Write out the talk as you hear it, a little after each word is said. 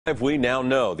We now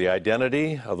know the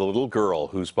identity of the little girl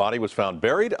whose body was found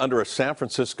buried under a San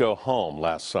Francisco home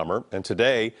last summer. And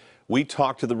today we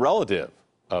talked to the relative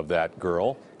of that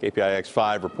girl. KPIX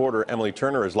 5 reporter Emily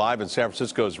Turner is live in San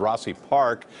Francisco's Rossi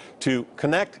Park to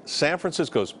connect San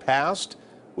Francisco's past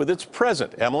with its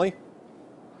present. Emily?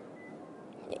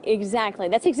 Exactly.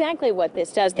 That's exactly what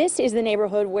this does. This is the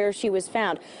neighborhood where she was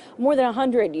found. More than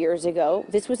 100 years ago,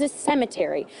 this was a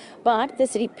cemetery, but the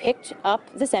city picked up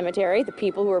the cemetery, the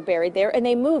people who were buried there, and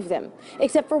they moved them,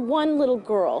 except for one little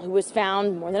girl who was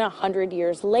found more than 100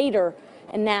 years later,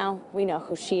 and now we know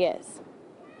who she is.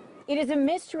 It is a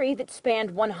mystery that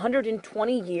spanned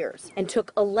 120 years and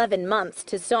took 11 months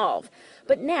to solve.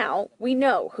 But now we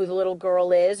know who the little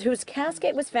girl is, whose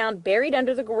casket was found buried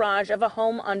under the garage of a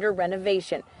home under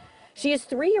renovation. She is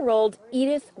 3-year-old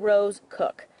Edith Rose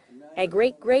Cook, a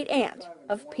great-great-aunt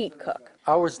of Pete Cook.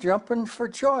 I was jumping for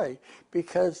joy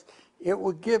because it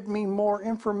would give me more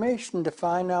information to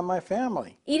find out my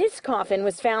family. Edith's coffin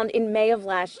was found in May of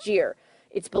last year.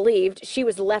 It's believed she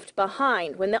was left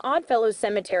behind when the Oddfellows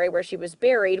Cemetery where she was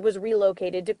buried was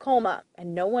relocated to Colma,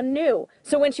 and no one knew.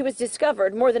 So when she was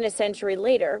discovered more than a century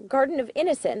later, Garden of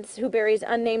Innocence, who buries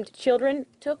unnamed children,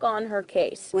 took on her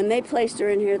case. When they placed her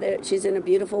in here, she's in a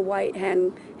beautiful white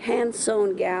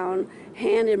hand-sewn gown,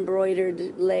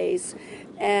 hand-embroidered lace,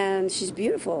 and she's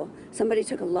beautiful. Somebody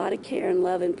took a lot of care and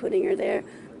love in putting her there.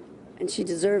 And she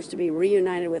deserves to be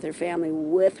reunited with her family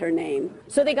with her name.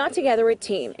 So they got together a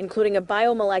team, including a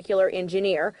biomolecular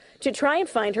engineer, to try and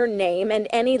find her name and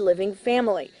any living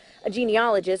family. A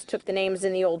genealogist took the names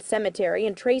in the old cemetery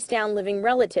and traced down living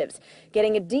relatives,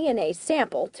 getting a DNA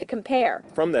sample to compare.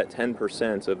 From that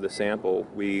 10% of the sample,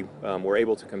 we were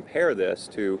able to compare this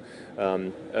to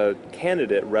a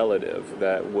candidate relative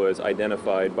that was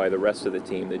identified by the rest of the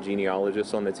team, the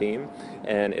genealogists on the team.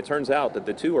 And it turns out that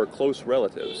the two are close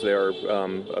relatives. They are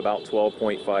about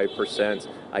 12.5%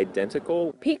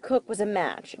 identical. Pete Cook was a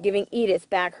match, giving Edith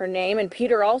back her name and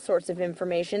Peter all sorts of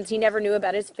information he never knew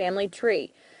about his family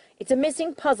tree. It's a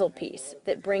missing puzzle piece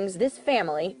that brings this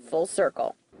family full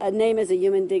circle. A name is a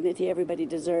human dignity everybody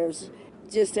deserves.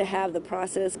 Just to have the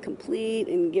process complete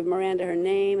and give Miranda her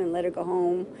name and let her go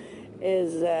home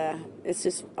is it's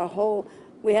just a whole.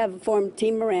 We have formed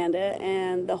Team Miranda,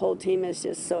 and the whole team is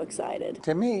just so excited.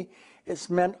 To me, it's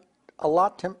meant a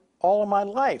lot to all of my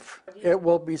life. It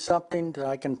will be something that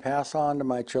I can pass on to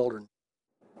my children.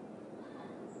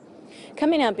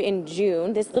 Coming up in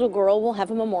June, this little girl will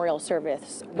have a memorial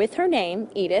service with her name,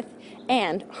 Edith,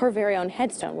 and her very own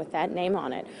headstone with that name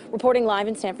on it. Reporting live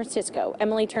in San Francisco,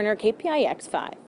 Emily Turner, KPIX 5.